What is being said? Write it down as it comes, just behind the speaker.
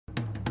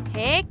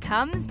Here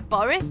comes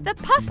Boris the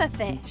Puffer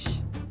Fish.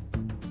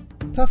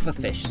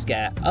 Pufferfish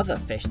scare other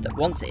fish that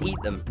want to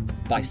eat them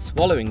by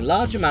swallowing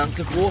large amounts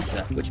of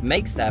water, which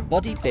makes their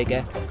body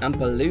bigger and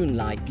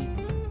balloon-like.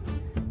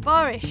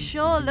 Boris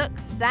sure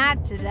looks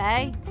sad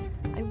today.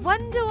 I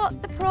wonder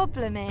what the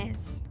problem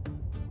is.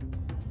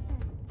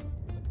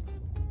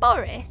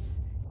 Boris,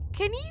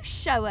 can you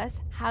show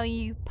us how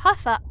you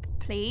puff up,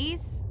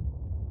 please?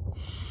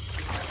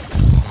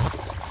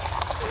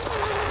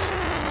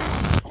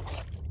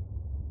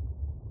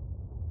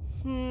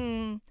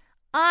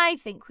 I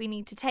think we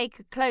need to take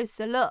a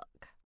closer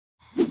look.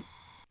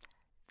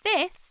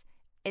 This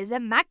is a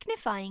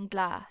magnifying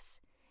glass.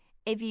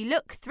 If you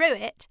look through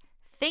it,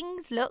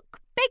 things look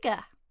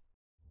bigger.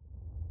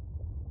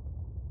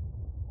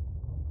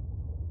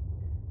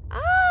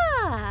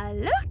 Ah,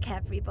 look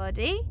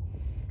everybody.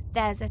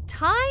 There's a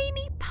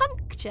tiny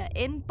puncture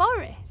in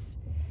Boris.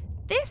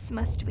 This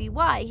must be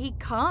why he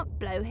can't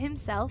blow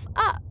himself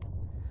up.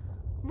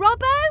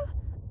 Robbo,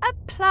 a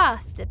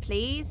plaster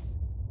please.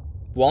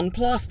 One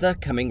plaster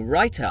coming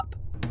right up.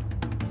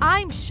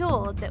 I'm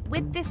sure that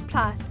with this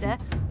plaster,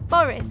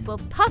 Boris will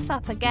puff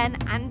up again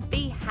and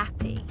be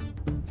happy.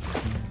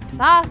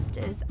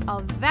 Plasters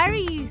are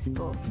very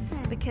useful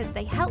because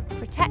they help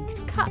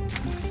protect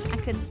cuts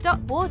and can stop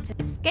water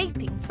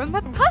escaping from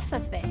a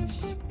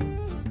pufferfish.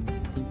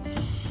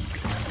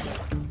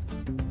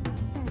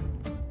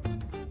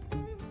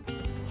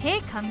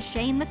 Here comes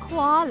Shane the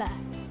koala.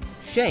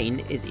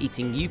 Shane is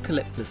eating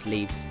eucalyptus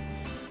leaves,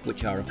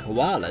 which are a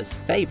koala's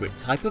favourite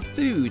type of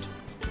food.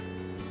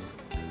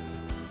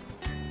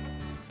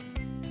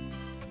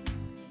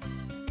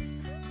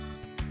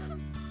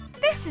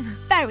 This is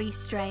very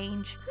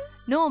strange.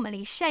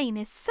 Normally Shane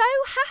is so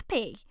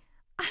happy.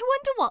 I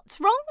wonder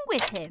what's wrong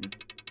with him.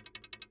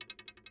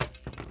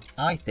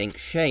 I think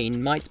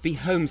Shane might be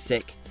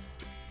homesick,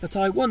 but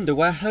I wonder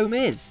where home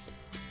is.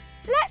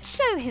 Let's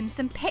show him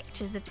some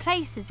pictures of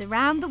places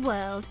around the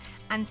world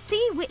and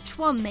see which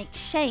one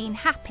makes Shane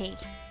happy.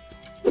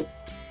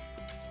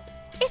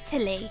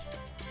 Italy,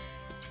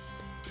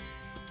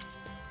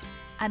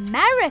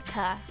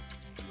 America,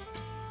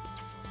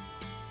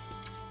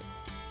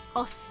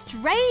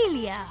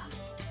 Australia.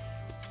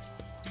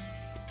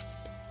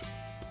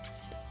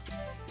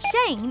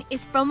 Shane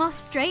is from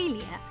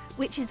Australia,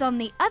 which is on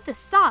the other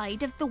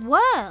side of the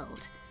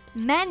world.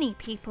 Many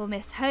people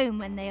miss home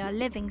when they are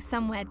living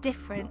somewhere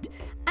different,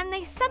 and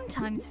they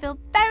sometimes feel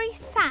very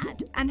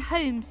sad and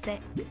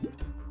homesick.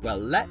 Well,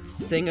 let's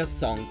sing a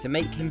song to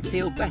make him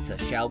feel better,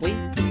 shall we?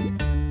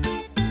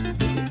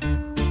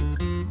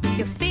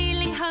 You're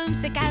feeling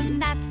homesick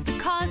and that's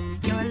because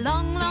you're a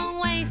long, long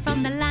way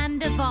from the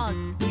land of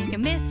Oz. You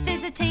miss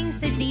visiting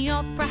Sydney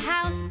Opera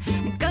House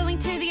and going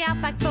to the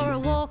outback for a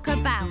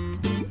walkabout.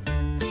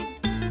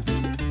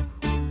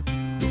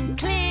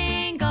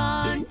 Cling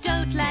on,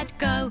 don't let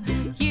go.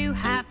 You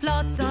have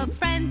lots of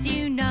friends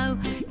you know.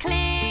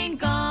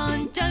 Cling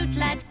on, don't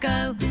let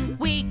go.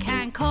 We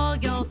can call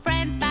your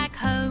friends back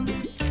home.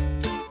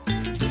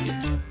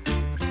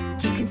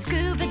 You can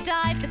scuba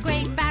dive the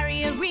Great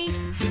Barrier Reef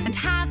and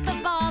have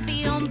a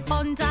barbie on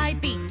Bondi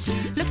Beach.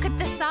 Look at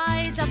the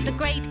size of the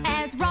Great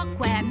Ayers Rock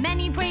where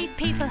many brave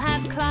people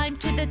have climbed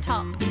to the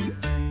top.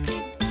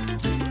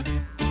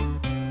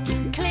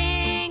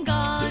 Cling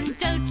on,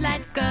 don't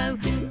let go.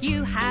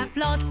 You have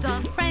lots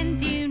of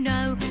friends you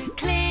know.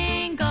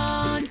 Cling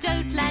on,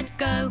 don't let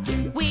go.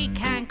 We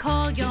can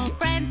call your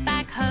friends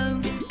back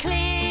home.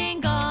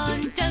 Cling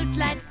on, don't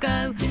let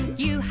go.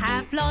 You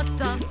have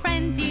lots of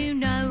friends you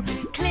know.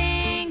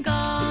 Cling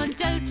on,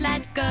 don't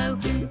let go.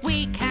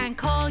 We can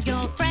call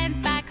your friends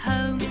back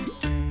home.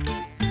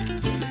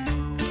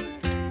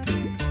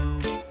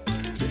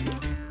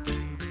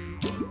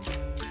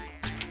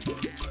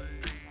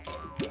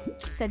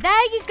 So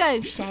there you go,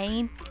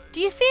 Shane. Do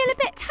you feel a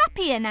bit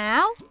happier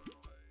now?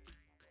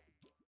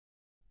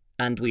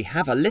 And we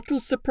have a little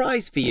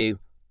surprise for you,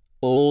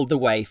 all the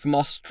way from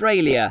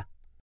Australia.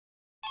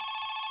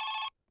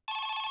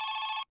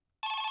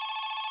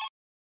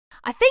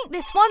 I think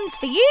this one's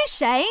for you,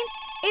 Shane.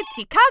 It's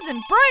your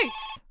cousin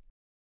Bruce.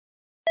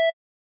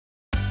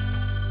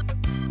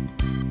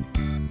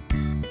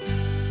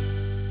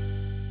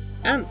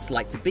 Ants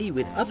like to be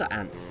with other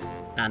ants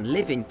and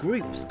live in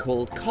groups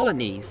called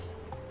colonies.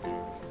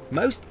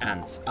 Most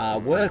ants are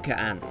worker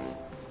ants,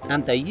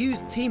 and they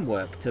use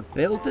teamwork to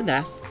build the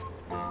nest,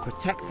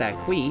 protect their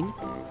queen,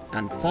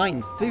 and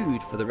find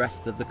food for the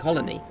rest of the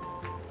colony.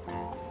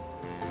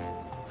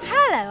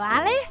 Hello,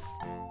 Alice.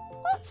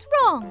 What's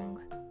wrong?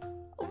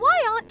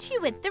 Why aren't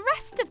you with the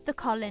rest of the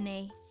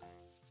colony?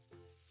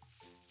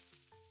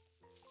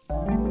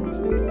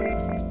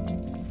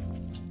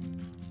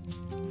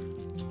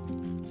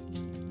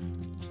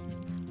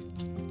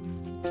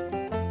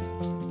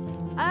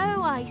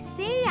 Oh, I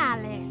see,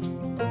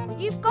 Alice.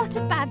 You've got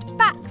a bad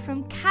back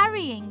from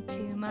carrying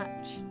too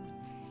much.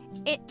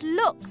 It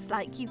looks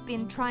like you've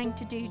been trying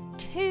to do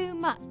too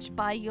much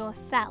by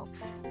yourself.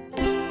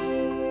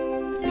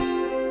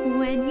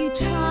 When you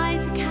try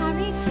to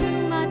carry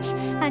too much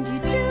and you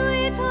do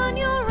it on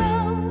your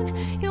own,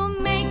 you're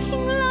making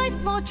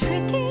more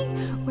tricky,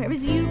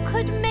 whereas you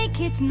could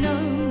make it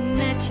known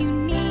that you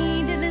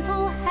need a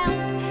little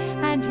help,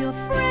 and your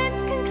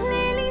friends can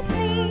clearly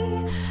see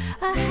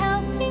a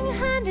helping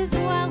hand is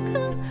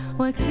welcome.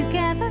 Work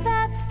together,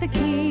 that's the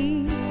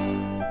key.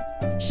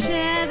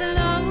 Share the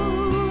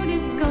load,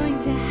 it's going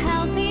to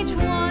help each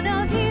one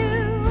of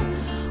you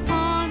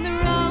on the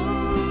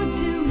road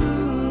to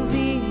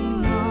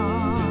moving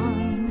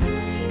on.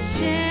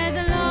 Share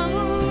the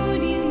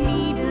load, you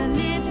need a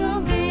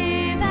little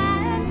give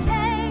and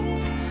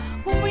take.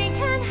 We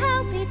can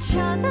help each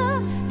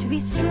other to be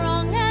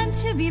strong and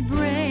to be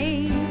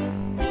brave.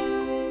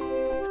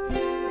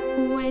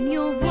 When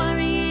you're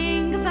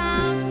worrying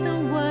about the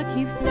work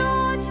you've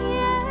not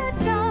yet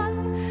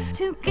done,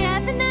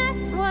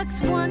 togetherness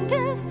works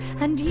wonders,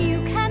 and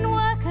you can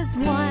work as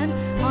one.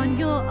 On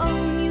your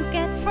own you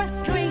get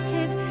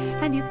frustrated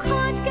and you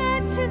can't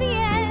get to the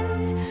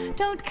end.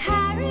 Don't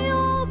carry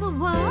all the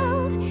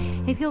world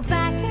if your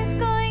back is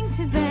going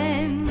to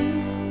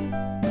bend.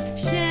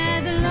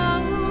 Share the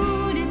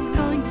load, it's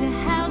going to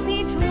help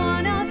each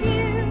one of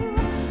you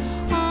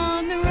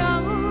on the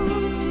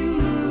road to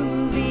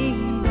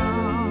moving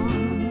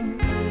on.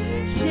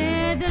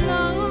 Share the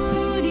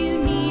load, you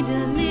need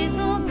a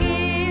little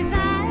give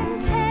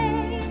and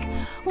take.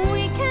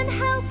 We can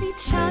help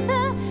each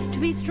other to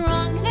be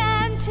strong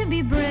and to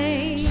be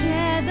brave.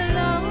 Share the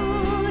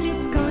load,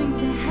 it's going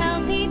to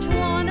help each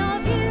one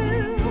of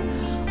you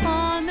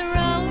on the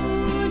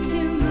road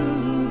to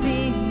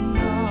moving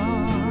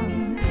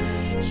on.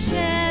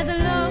 Share the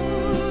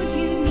load,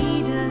 you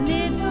need a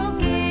little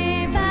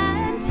give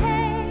and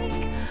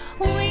take.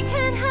 We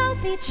can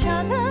help each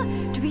other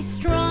to be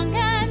strong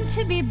and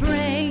to be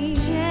brave.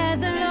 Share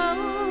the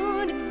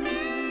load.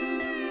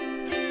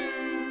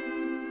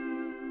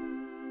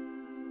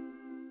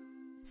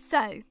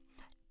 So,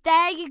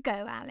 there you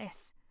go,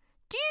 Alice.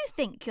 Do you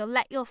think you'll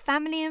let your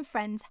family and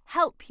friends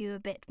help you a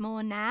bit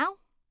more now?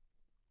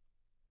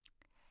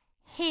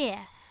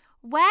 Here,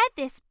 wear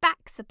this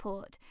back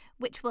support,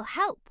 which will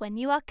help when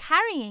you are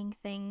carrying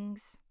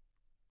things.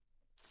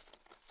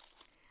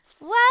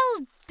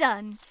 Well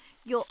done!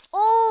 You're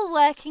all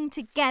working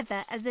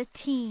together as a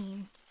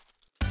team.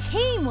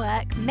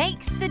 Teamwork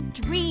makes the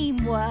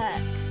dream work.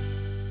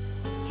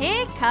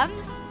 Here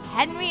comes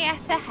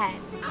Henrietta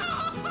Hen.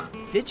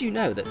 Did you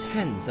know that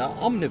hens are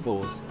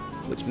omnivores,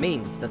 which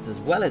means that as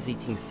well as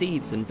eating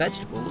seeds and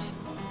vegetables,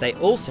 they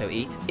also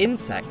eat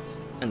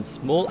insects and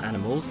small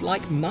animals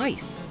like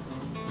mice?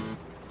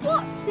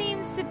 What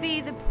seems to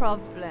be the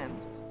problem?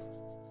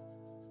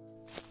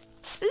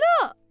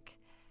 Look!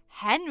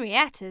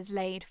 Henrietta's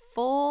laid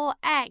 4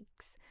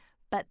 eggs,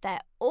 but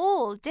they're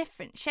all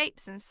different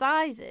shapes and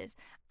sizes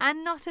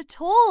and not at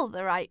all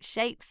the right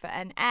shape for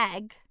an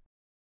egg.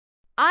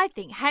 I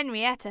think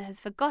Henrietta has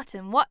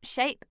forgotten what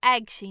shape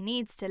egg she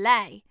needs to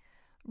lay.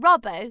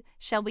 Robbo,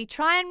 shall we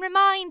try and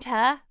remind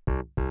her?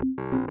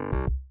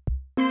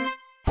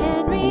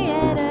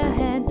 Henrietta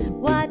Hen,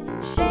 what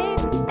shape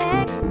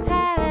eggs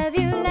have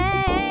you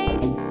laid?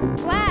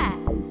 Square,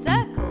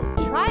 circle,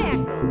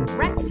 triangle,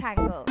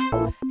 rectangle.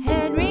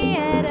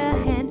 Henrietta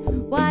Hen,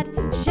 what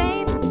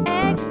shape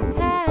eggs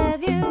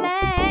have you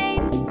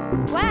laid?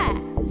 Square,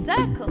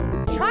 circle,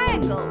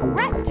 triangle,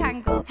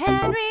 rectangle.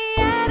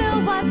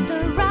 Henrietta, what's the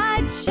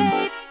right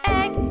shape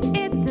egg?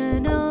 It's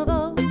an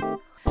oval,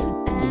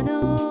 an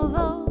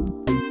oval.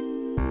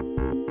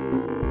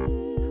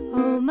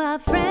 Oh, my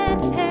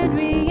friend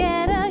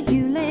Henrietta,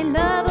 you lay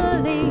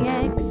lovely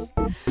eggs.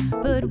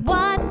 But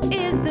what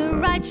is the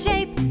right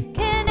shape?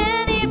 Can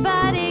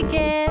anybody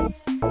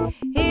guess?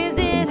 Is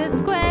it a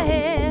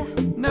square?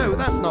 No,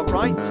 that's not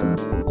right.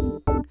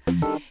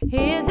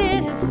 Is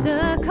it a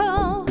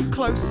circle?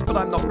 Close, but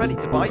I'm not ready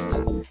to bite.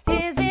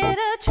 Is it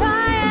a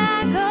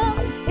triangle?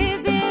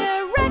 Is it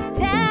a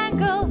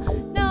rectangle?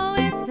 No,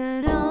 it's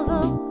an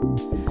oval,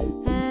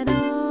 an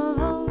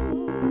oval.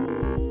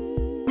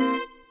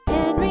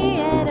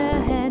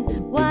 Henrietta Hen,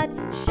 what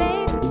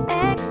shape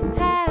eggs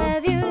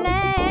have you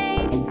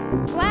laid?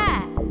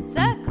 Square,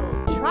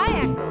 circle,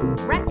 triangle,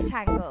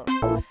 rectangle.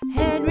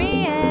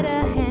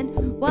 Henrietta Hen,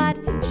 what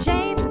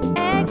shape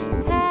eggs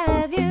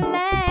have you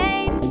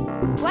laid?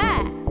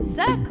 Square,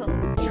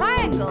 circle,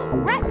 triangle,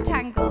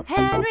 rectangle.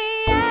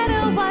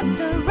 Henrietta, what's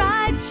the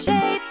right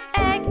shape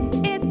egg?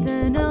 It's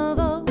an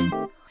oval,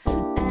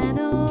 an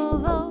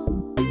oval.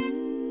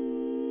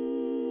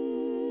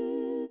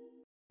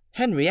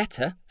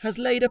 Henrietta has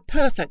laid a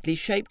perfectly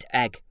shaped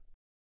egg.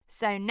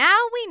 So now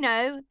we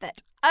know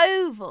that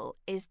oval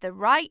is the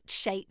right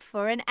shape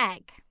for an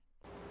egg.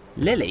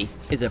 Lily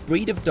is a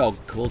breed of dog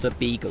called a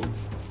beagle.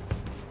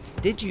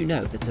 Did you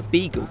know that a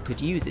beagle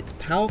could use its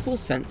powerful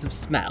sense of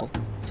smell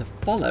to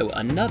follow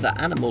another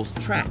animal's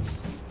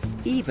tracks,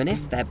 even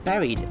if they're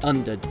buried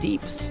under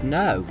deep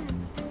snow?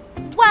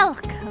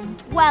 Welcome,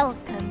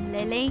 welcome,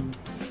 Lily.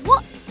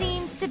 What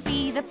seems to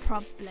be the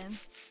problem?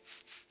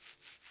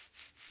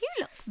 You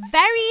look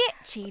very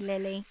itchy,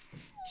 Lily.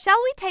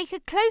 Shall we take a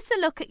closer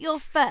look at your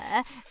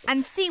fur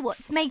and see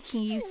what's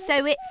making you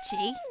so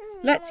itchy?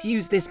 Let's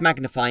use this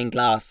magnifying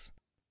glass.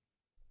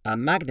 A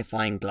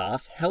magnifying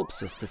glass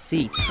helps us to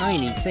see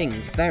tiny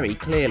things very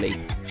clearly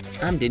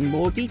and in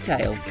more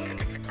detail.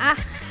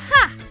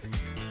 Aha!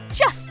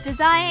 Just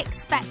as I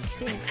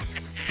expected.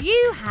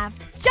 You have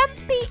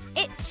jumpy,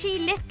 itchy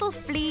little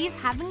fleas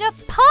having a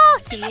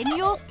party in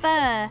your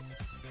fur.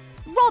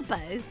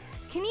 Robbo,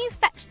 can you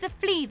fetch the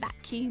flea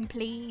vacuum,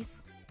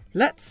 please?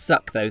 Let's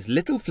suck those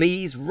little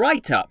fleas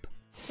right up.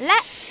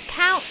 Let's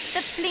count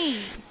the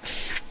fleas.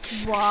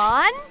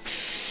 1,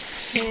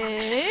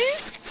 2,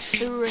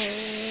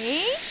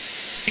 3,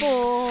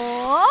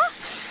 4,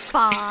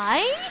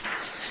 5,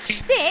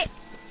 6,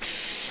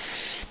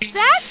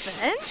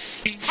 7,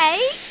 8,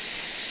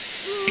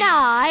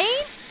 9,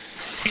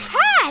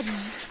 10.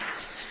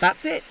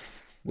 That's it.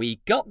 We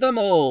got them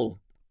all.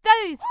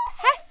 Those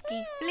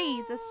pesky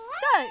fleas are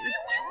so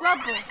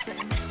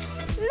troublesome.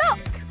 Look,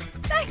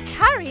 they're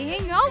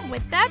carrying on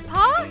with their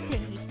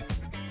party.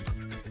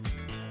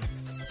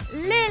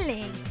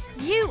 Lily,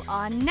 you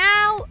are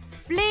now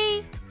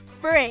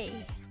flea-free.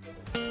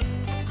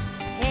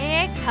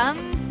 Here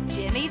comes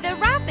Jimmy the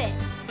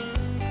rabbit.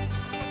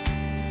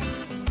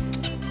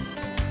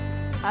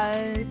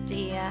 Oh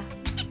dear.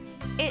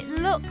 It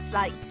looks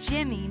like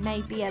Jimmy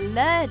may be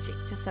allergic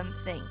to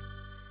something.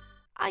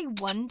 I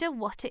wonder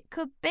what it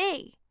could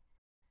be.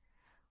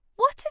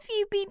 What have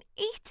you been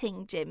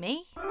eating,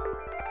 Jimmy?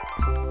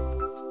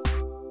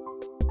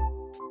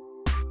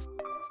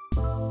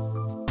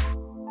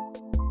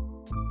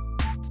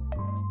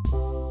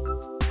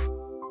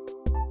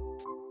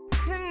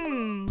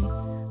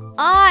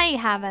 I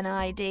have an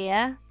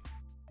idea.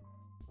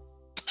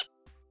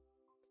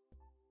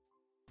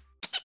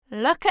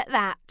 Look at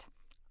that.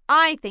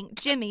 I think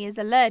Jimmy is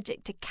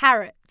allergic to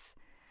carrots.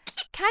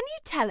 Can you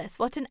tell us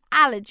what an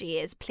allergy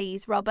is,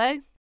 please,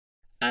 Robbo?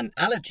 An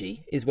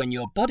allergy is when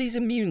your body's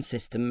immune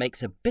system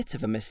makes a bit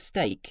of a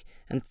mistake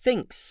and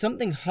thinks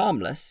something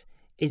harmless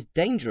is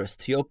dangerous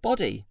to your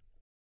body.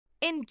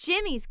 In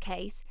Jimmy's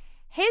case,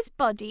 his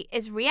body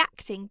is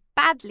reacting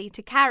badly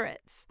to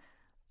carrots.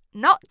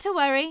 Not to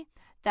worry,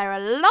 there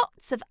are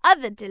lots of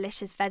other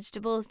delicious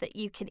vegetables that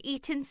you can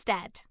eat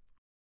instead.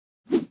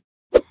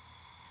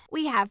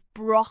 We have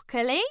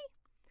broccoli,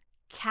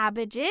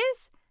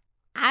 cabbages,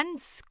 and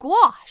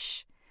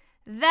squash.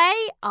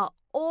 They are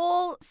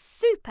all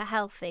super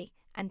healthy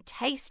and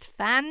taste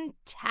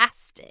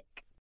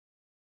fantastic.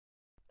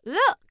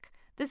 Look,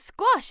 the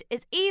squash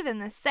is even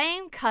the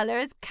same colour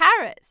as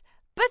carrots,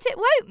 but it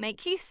won't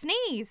make you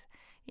sneeze.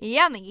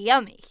 Yummy,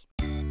 yummy.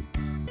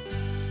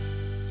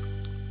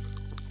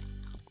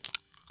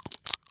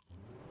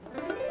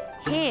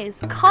 Here's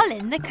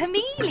Colin the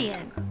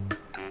chameleon.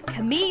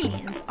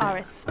 Chameleons are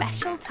a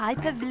special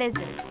type of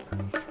lizard.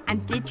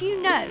 And did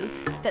you know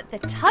that the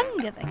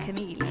tongue of a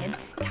chameleon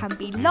can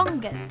be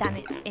longer than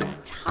its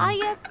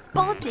entire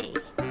body?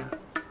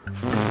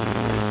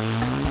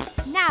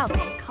 Now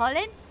then,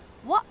 Colin,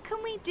 what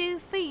can we do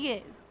for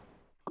you?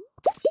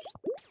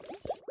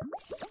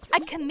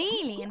 A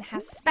chameleon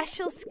has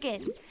special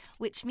skin,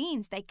 which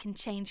means they can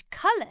change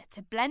colour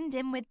to blend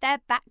in with their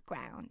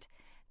background.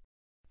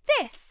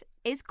 This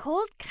is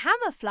called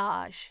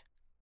camouflage.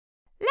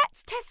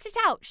 Let's test it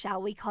out,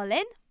 shall we,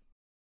 Colin?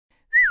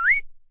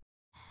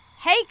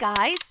 Hey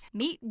guys,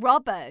 meet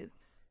Robbo.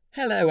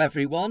 Hello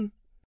everyone.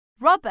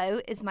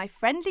 Robbo is my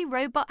friendly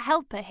robot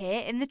helper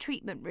here in the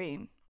treatment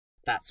room.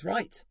 That's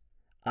right.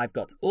 I've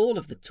got all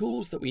of the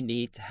tools that we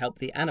need to help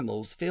the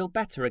animals feel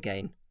better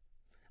again.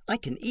 I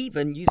can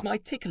even use my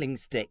tickling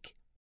stick.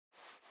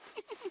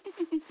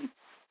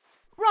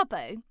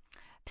 Robbo,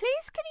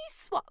 please can you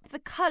swap the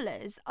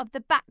colours of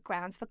the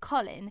backgrounds for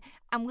Colin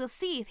and we'll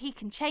see if he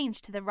can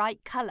change to the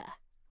right colour.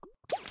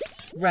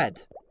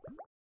 Red.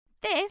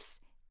 This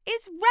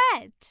is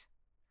red.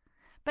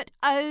 But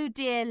oh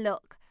dear,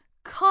 look,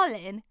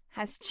 Colin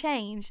has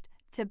changed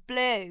to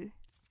blue.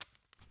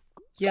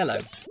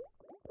 Yellow.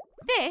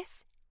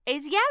 This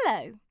is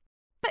yellow.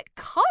 But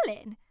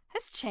Colin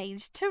has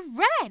changed to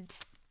red.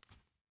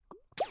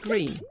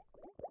 Green.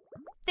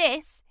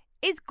 This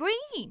is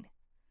green.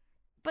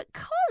 But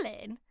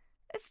Colin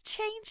has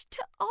changed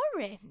to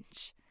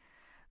orange.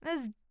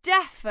 There's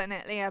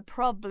definitely a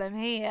problem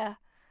here.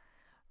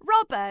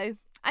 Robbo,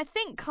 I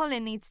think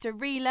Colin needs to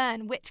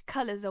relearn which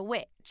colours are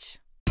which.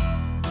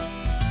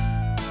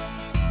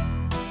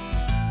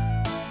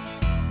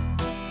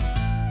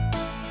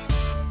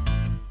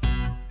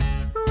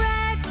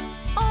 Red,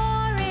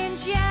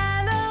 orange,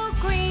 yellow,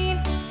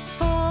 green,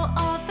 4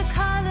 of the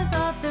colours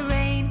of the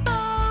rainbow.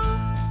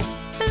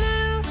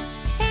 Blue,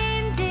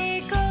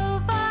 indigo,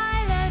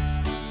 violet,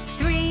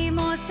 3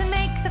 more to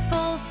make the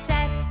full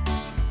set.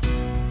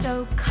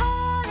 So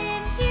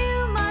Colin,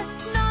 you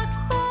must not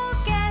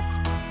forget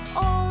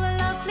all the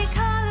lovely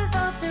colours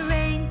of the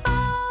rainbow.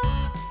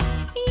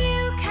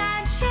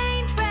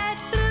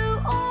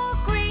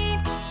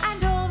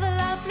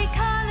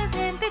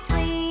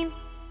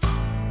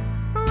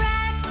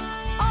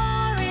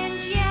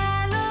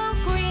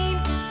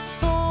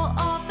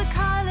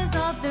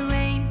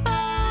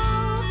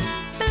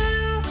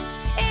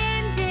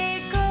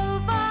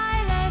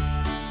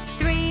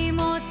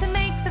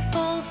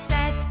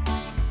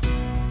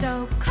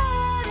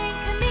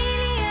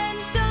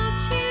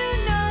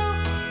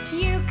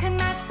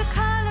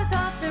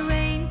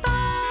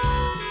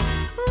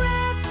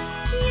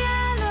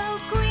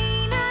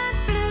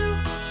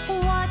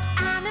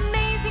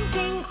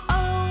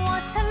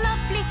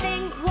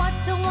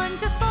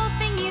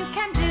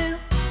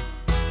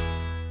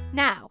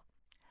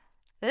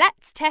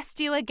 Let's test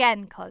you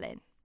again,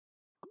 Colin.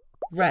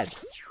 Red.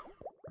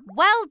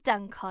 Well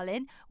done,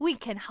 Colin. We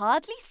can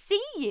hardly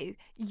see you.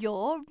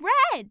 You're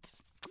red.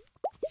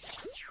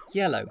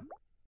 Yellow.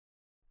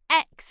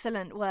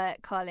 Excellent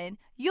work, Colin.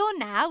 You're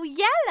now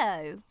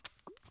yellow.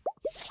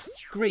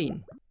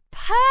 Green.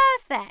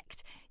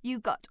 Perfect. You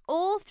got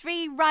all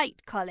 3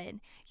 right,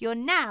 Colin. You're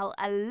now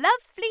a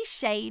lovely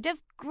shade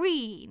of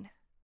green.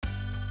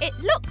 It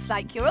looks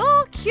like you're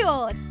all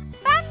cured.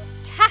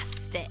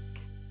 Fantastic.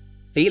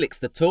 Felix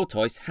the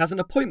tortoise has an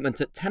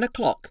appointment at 10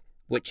 o'clock,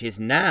 which is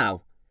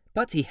now,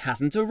 but he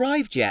hasn't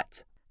arrived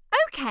yet.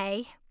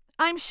 OK,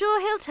 I'm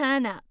sure he'll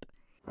turn up.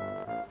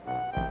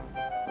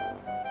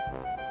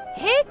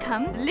 Here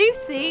comes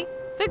Lucy,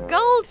 the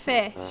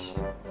goldfish.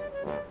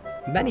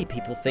 Many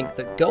people think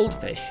that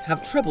goldfish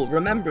have trouble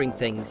remembering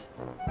things.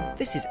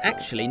 This is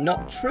actually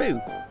not true.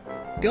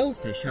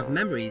 Goldfish have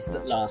memories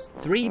that last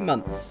 3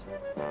 months.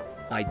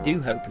 I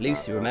do hope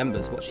Lucy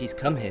remembers what she's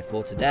come here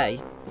for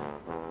today.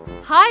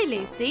 Hi,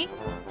 Lucy.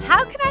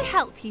 How can I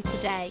help you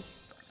today?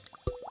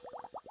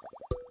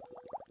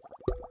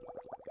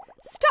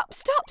 Stop,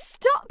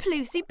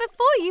 Lucy,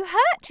 before you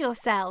hurt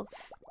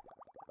yourself.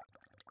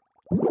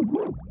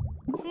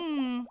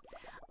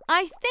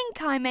 I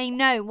think I may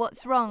know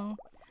what's wrong,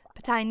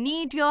 but I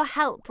need your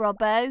help,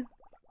 Robbo.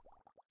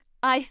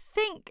 I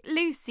think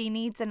Lucy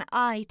needs an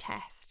eye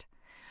test.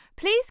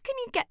 Please can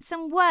you get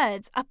some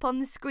words up on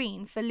the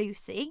screen for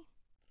Lucy?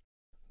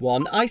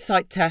 One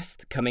eyesight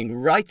test coming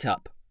right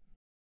up.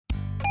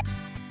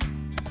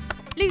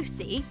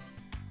 Lucy,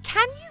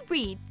 can you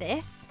read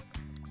this?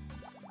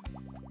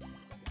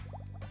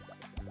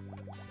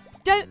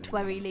 Don't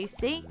worry,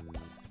 Lucy.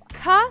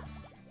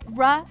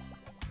 K-R-A-B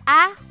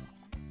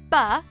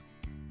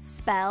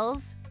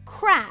spells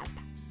crab.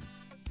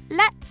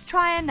 Let's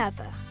try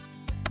another.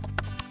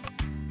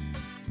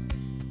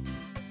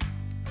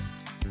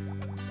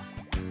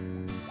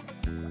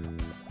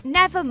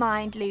 Never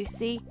mind,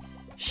 Lucy.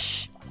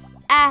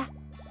 Sh-a-l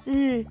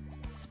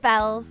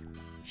spells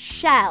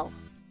shell.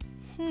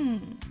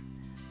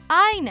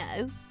 I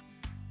know.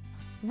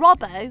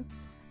 Robbo,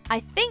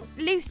 I think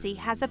Lucy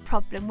has a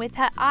problem with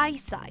her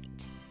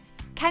eyesight.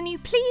 Can you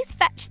please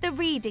fetch the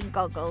reading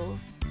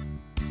goggles?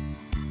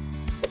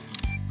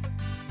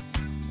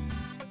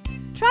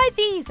 Try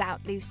these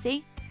out,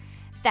 Lucy.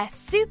 They're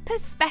super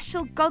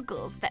special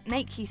goggles that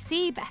make you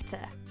see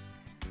better.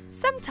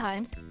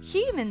 Sometimes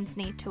humans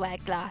need to wear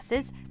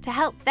glasses to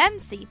help them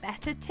see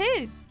better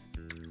too.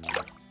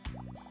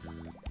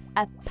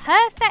 A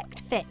perfect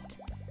fit.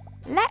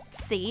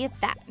 Let's see if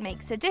that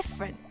makes a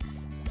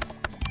difference.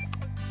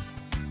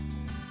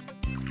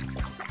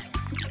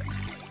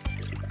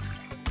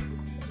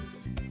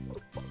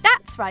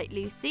 That's right,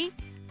 Lucy.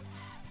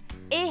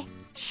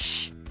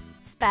 Fish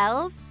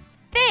spells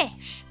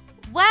fish.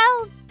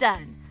 Well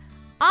done.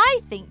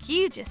 I think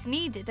you just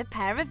needed a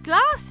pair of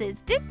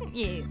glasses, didn't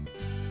you?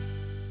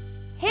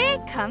 Here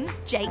comes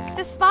Jake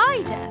the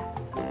spider.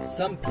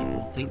 Some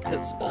people think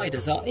that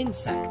spiders are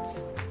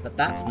insects, but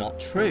that's not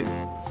true.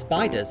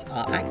 Spiders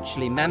are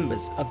actually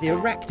members of the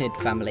arachnid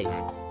family.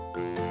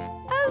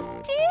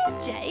 Oh dear,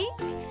 Jake.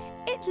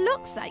 It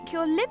looks like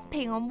you're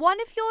limping on one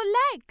of your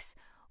legs.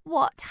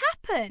 What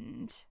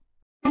happened?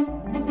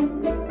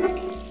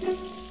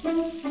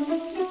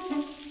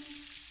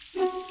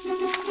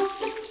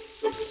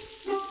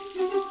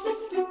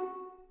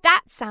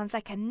 That sounds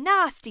like a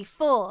nasty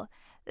fall.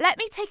 Let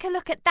me take a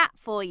look at that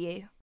for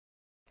you.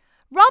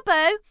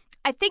 Robbo,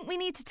 I think we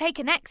need to take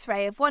an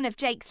X-ray of one of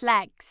Jake's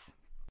legs.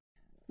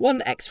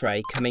 One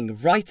X-ray coming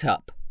right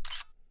up.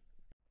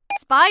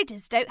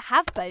 Spiders don't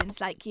have bones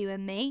like you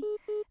and me.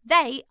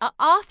 They are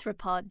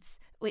arthropods,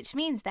 which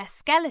means their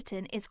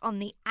skeleton is on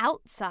the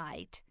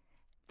outside.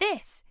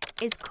 This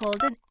is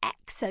called an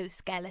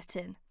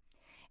exoskeleton.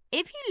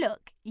 If you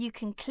look, you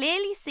can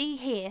clearly see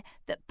here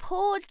that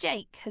poor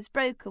Jake has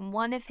broken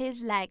one of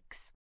his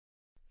legs.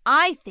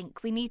 I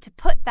think we need to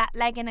put that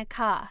leg in a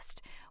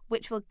cast,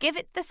 which will give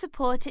it the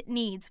support it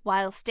needs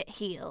whilst it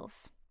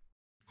heals.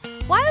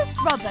 Whilst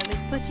Robbo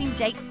is putting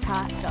Jake's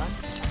cast on,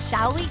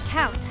 shall we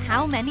count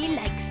how many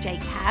legs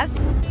Jake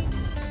has?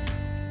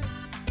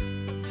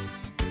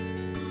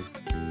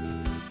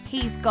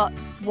 He's got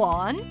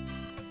 1,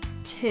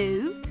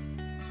 2,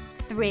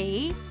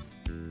 3,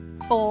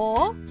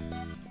 4,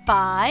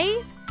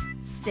 5,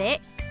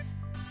 6,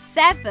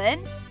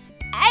 7,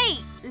 8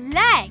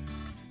 legs.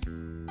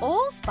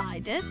 All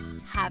spiders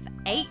have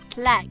 8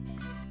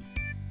 legs.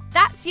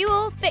 That's you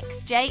all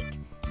fixed, Jake.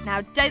 Now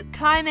don't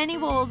climb any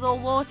walls or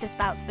water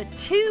spouts for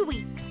 2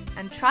 weeks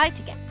and try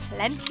to get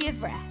plenty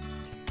of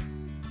rest.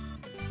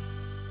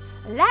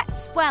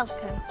 Let's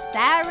welcome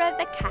Sarah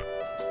the cat.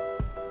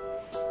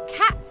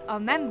 Cats are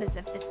members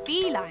of the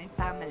feline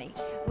family,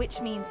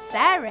 which means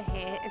Sarah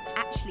here is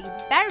actually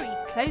very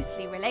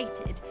closely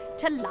related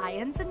to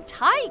lions and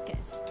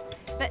tigers.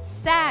 But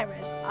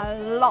Sarah's a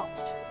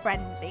lot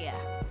friendlier.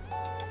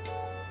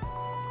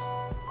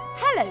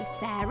 Hello,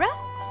 Sarah.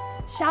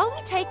 Shall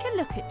we take a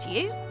look at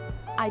you?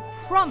 I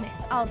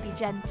promise I'll be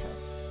gentle.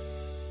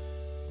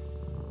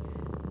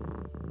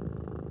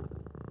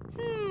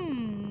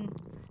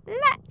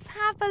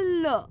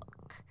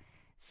 look.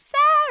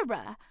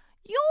 Sarah,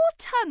 your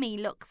tummy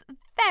looks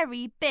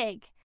very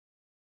big.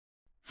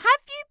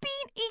 Have you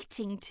been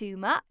eating too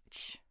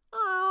much?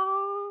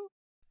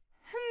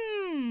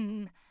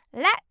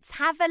 Let's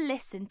have a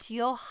listen to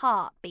your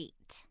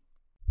heartbeat.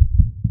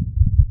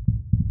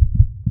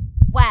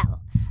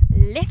 Well,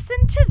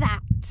 listen to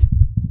that.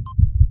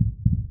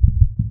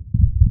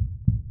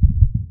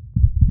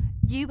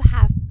 You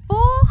have 4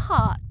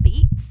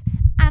 heartbeats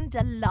and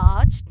a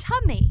large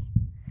tummy.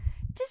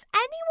 Does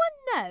anyone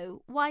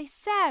know why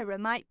Sarah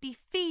might be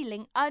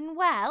feeling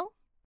unwell?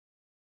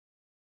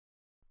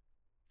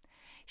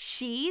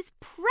 She's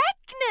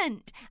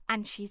pregnant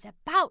and she's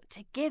about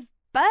to give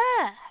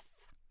birth.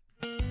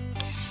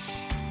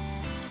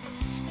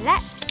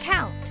 Let's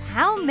count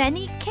how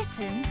many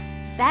kittens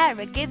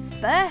Sarah gives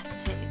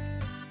birth to.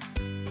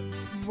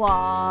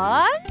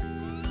 1,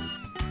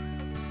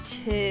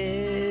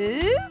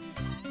 2,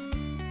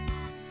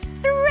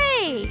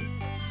 3.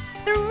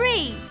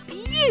 3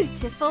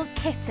 beautiful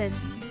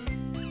kittens.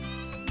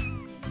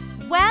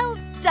 Well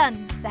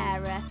done,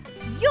 Sarah.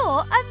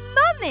 You're a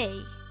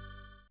mummy.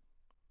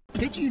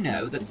 Did you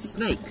know that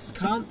snakes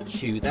can't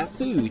chew their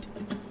food,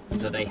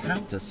 so they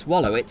have to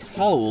swallow it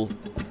whole?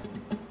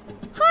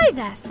 Hi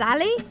there,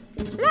 Sally.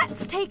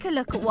 Let's take a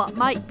look at what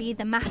might be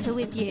the matter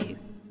with you.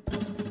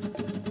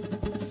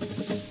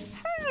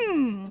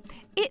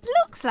 It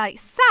looks like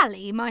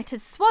Sally might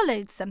have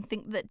swallowed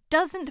something that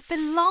doesn't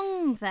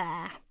belong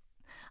there.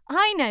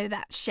 I know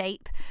that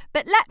shape,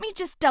 but let me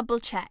just double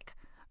check.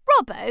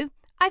 Robbo,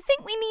 I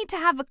think we need to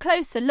have a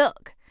closer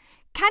look.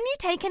 Can you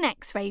take an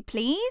X-ray,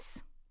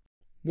 please?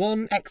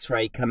 One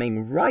X-ray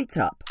coming right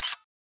up.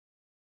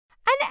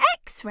 An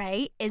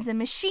X-ray is a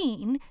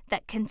machine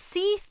that can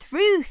see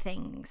through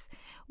things.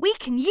 We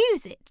can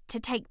use it to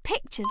take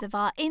pictures of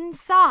our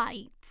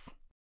insides.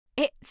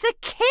 It's a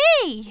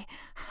key!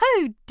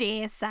 Oh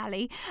dear,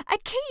 Sally, a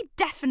key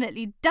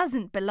definitely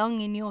doesn't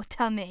belong in your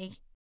tummy.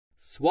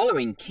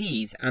 Swallowing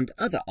keys and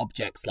other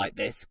objects like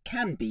this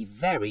can be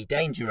very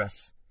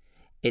dangerous.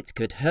 It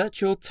could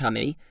hurt your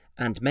tummy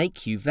and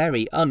make you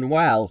very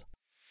unwell.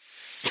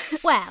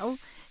 Well,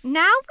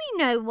 now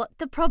we know what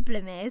the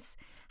problem is.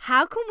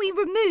 How can we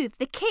remove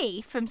the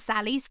key from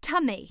Sally's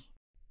tummy?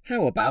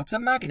 How about a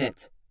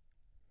magnet?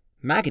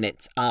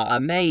 Magnets are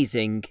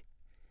amazing.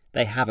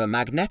 They have a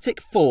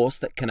magnetic force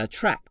that can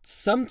attract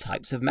some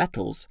types of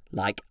metals,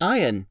 like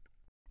iron.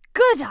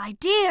 Good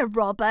idea,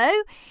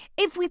 Robbo.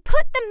 If we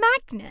put the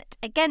magnet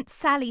against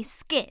Sally's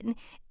skin,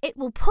 it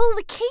will pull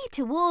the key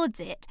towards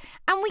it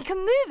and we can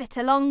move it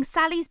along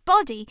Sally's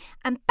body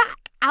and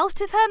back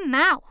out of her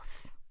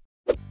mouth.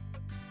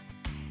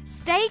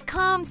 Stay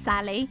calm,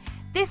 Sally.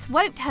 This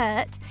won't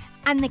hurt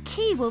and the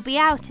key will be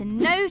out in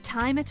no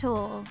time at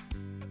all.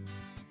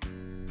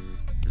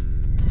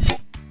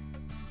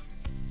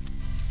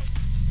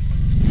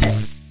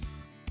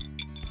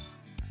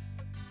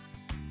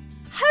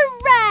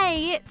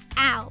 Hooray! It's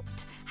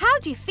out! How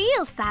do you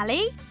feel,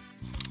 Sally?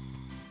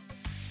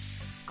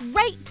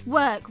 Great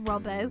work,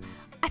 Robbo.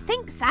 I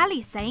think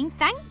Sally's saying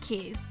thank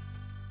you.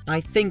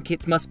 I think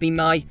it must be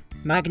my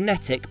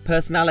magnetic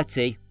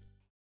personality.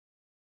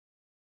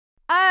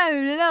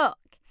 Oh,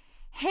 look!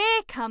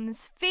 Here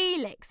comes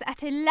Felix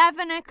at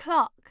 11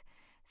 o'clock.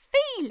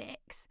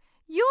 Felix,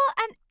 you're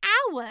an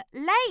hour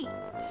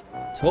late.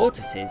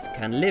 Tortoises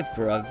can live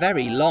for a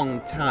very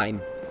long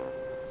time.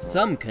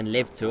 Some can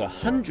live to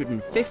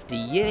 150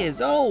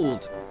 years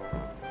old.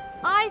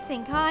 I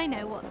think I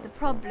know what the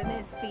problem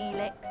is,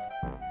 Felix.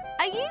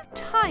 Are you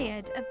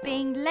tired of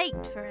being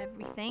late for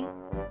everything?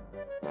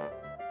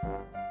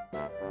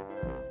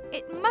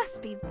 It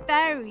must be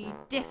very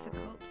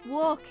difficult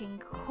walking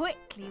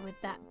quickly with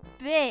that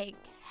big,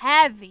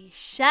 heavy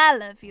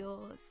shell of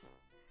yours.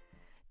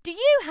 Do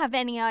you have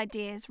any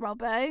ideas,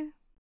 Robbo?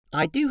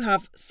 I do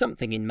have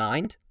something in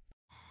mind.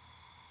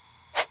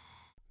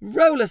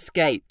 Roller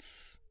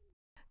skates!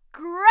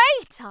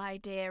 Great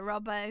idea,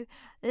 Robbo.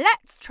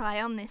 Let's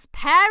try on this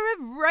pair of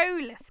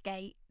roller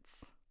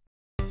skates.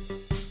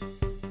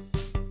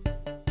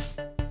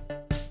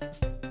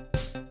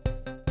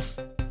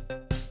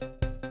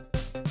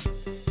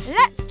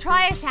 Let's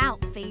try it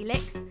out,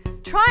 Felix.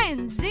 Try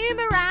and zoom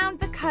around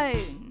the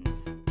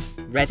cones.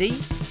 Ready,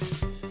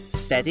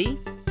 steady,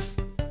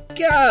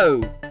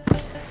 go!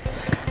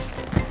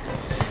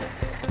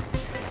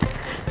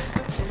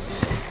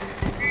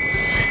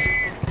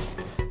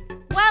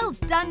 Well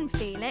done,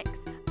 Felix.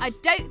 I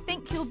don't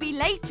think you'll be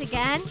late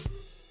again.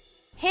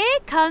 Here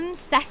comes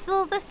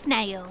Cecil the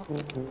snail.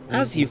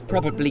 As you've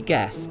probably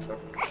guessed,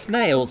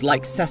 snails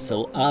like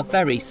Cecil are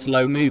very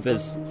slow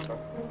movers.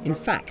 In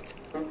fact,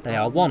 they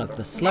are one of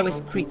the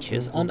slowest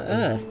creatures on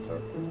Earth.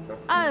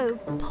 Oh,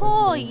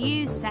 poor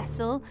you,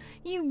 Cecil.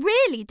 You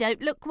really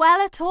don't look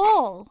well at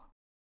all.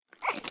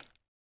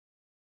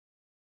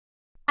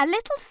 A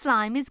little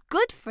slime is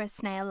good for a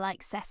snail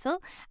like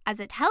Cecil, as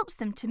it helps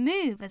them to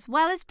move as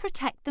well as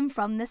protect them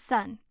from the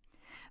sun.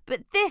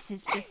 But this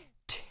is just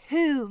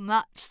too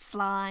much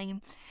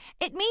slime.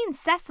 It means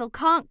Cecil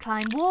can't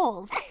climb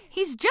walls.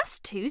 He's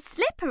just too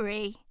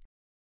slippery.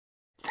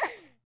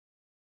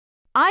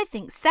 I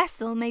think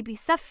Cecil may be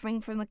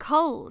suffering from a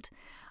cold.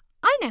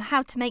 I know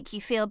how to make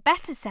you feel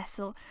better,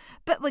 Cecil,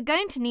 but we're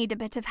going to need a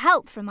bit of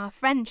help from our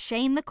friend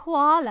Shane the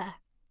koala.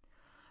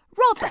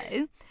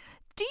 Robbo,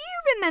 do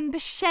you remember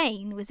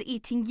Shane was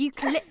eating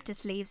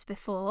eucalyptus leaves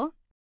before?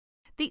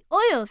 The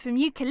oil from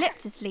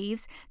eucalyptus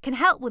leaves can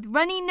help with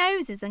runny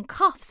noses and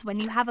coughs when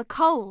you have a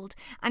cold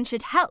and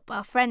should help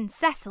our friend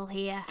Cecil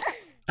here.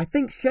 I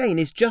think Shane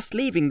is just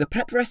leaving the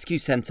pet rescue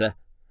centre.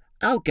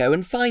 I'll go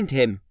and find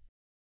him.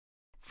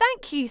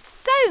 Thank you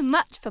so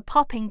much for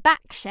popping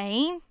back,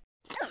 Shane.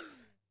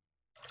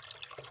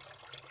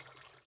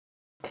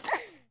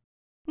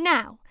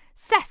 Now,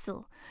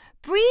 Cecil,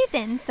 breathe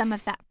in some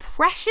of that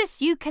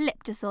precious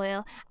eucalyptus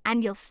oil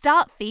and you'll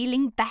start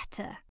feeling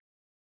better.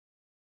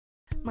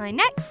 My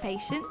next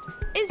patient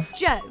is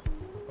Joe.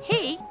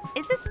 He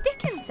is a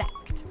stick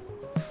insect.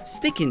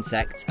 Stick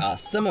insects are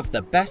some of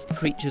the best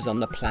creatures on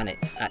the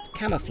planet at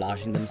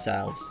camouflaging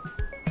themselves.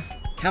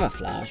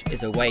 Camouflage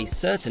is a way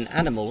certain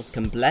animals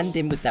can blend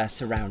in with their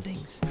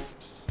surroundings.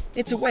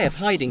 It's a way of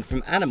hiding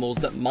from animals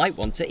that might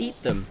want to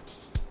eat them.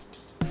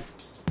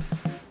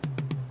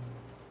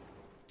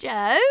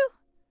 Joe?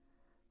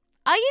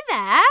 Are you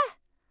there?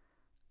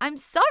 I'm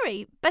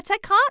sorry, but I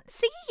can't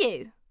see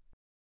you.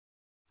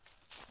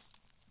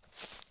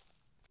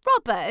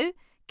 Robbo,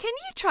 can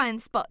you try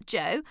and spot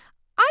Joe?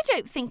 I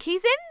don't think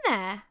he's in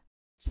there.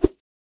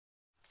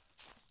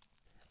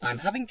 I'm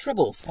having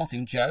trouble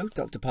spotting Joe,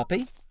 Dr.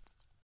 Poppy.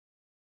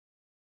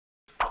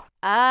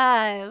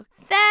 Oh,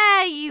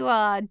 there you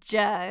are,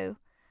 Joe.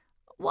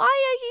 Why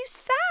are you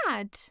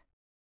sad?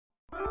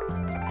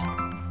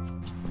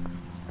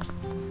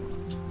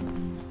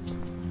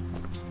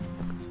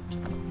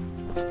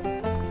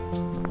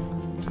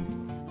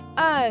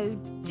 Oh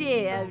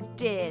dear,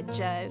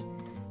 Joe.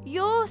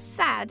 You're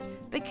sad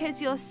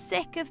because you're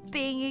sick of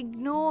being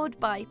ignored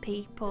by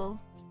people.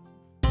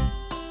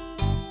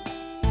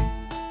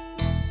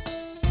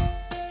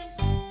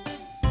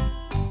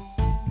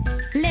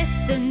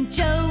 Listen,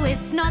 Joe,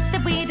 it's not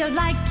that we don't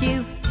like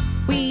you.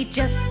 We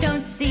just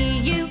don't see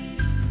you.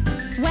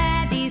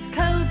 Wear these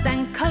clothes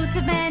and coat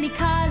of many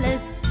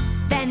colours,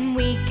 then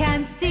we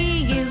can see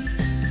you.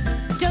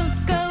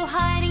 Don't go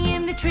hiding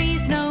in the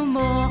trees no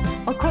more,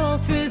 or crawl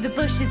through the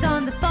bushes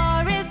on the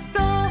forest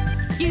floor.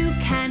 You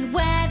can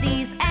wear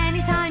these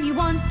anytime you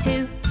want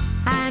to,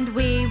 and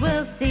we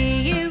will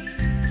see you.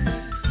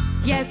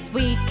 Yes,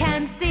 we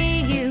can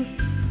see you.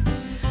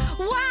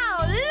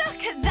 Wow,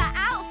 look at that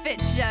outfit,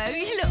 Joe.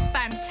 You look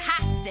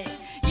fantastic.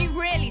 You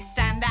really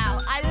stand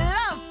out. I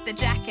love the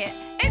jacket.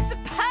 It's a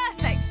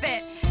perfect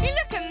fit. You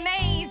look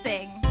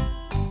amazing.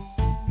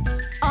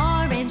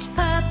 Orange,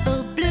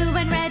 purple, blue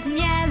and red and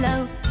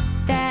yellow,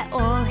 they're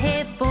all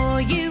here for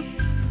you.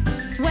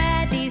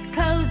 Wear these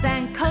clothes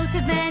and coat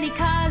of many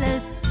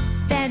colours,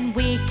 then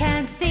we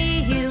can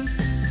see you.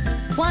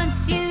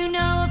 Once you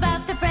know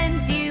about the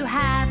friends you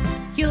have,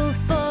 you'll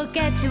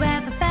forget you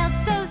ever felt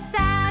so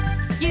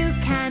sad. You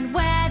can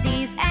wear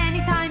these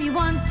anytime you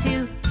want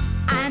to,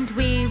 and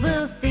we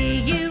will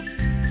see you.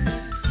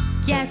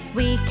 Yes,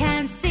 we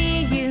can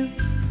see you.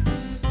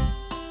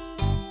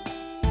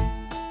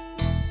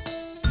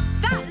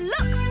 That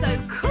looks so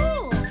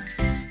cool.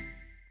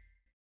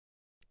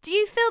 Do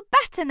you feel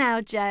better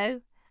now,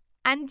 Joe?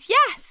 And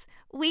yes,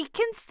 we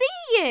can see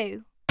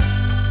you.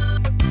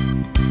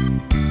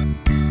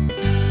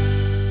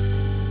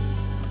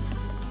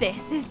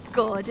 This is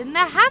Gordon the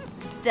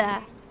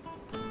hamster.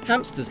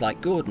 Hamsters like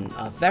Gordon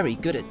are very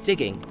good at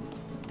digging.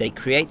 They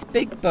create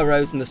big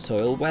burrows in the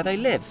soil where they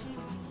live.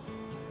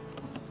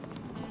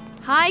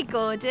 Hi,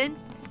 Gordon.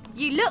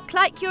 You look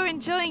like you're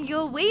enjoying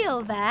your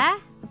wheel there.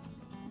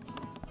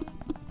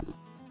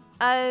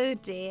 Oh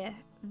dear,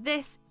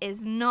 this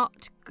is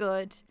not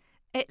good.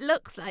 It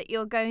looks like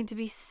you're going to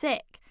be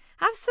sick.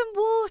 Have some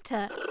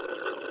water.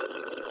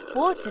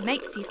 Water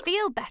makes you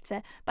feel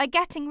better by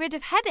getting rid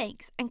of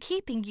headaches and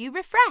keeping you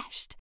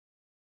refreshed.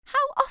 How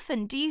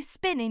often do you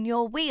spin in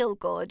your wheel,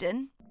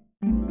 Gordon?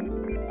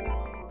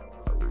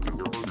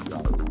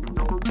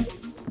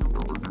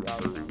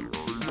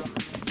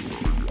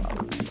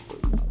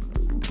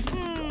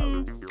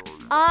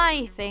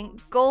 I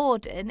think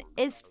Gordon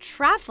is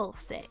travel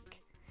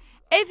sick.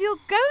 If you're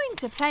going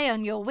to play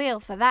on your wheel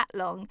for that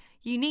long,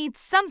 you need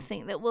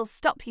something that will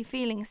stop you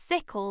feeling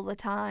sick all the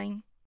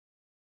time.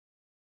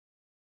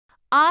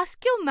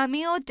 Ask your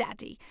mummy or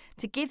daddy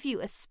to give you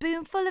a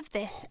spoonful of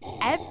this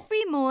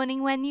every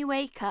morning when you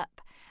wake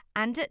up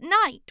and at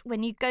night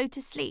when you go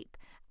to sleep,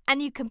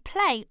 and you can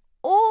play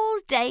all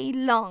day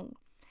long.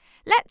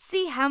 Let's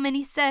see how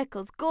many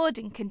circles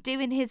Gordon can do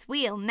in his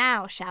wheel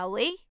now, shall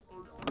we?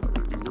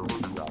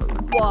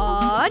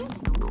 1,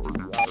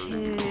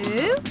 2,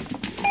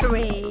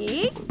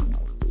 3,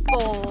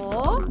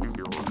 4,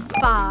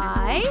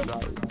 5,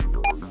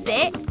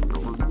 6,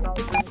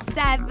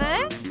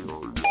 7,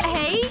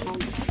 8,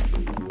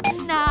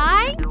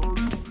 9,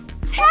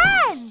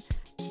 10!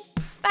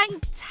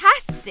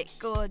 Fantastic,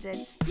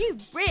 Gordon. You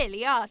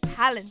really are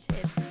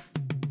talented.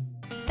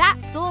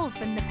 That's all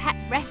from the Pet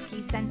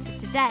Rescue Centre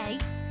today.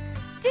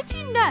 Did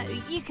you know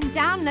you can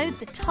download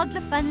the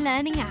Toddler Fun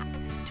Learning app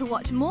to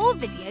watch more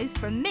videos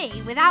from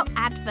me without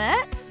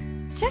adverts?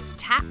 Just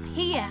tap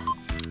here.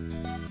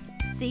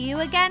 See you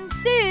again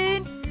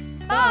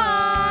soon.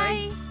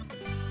 Bye.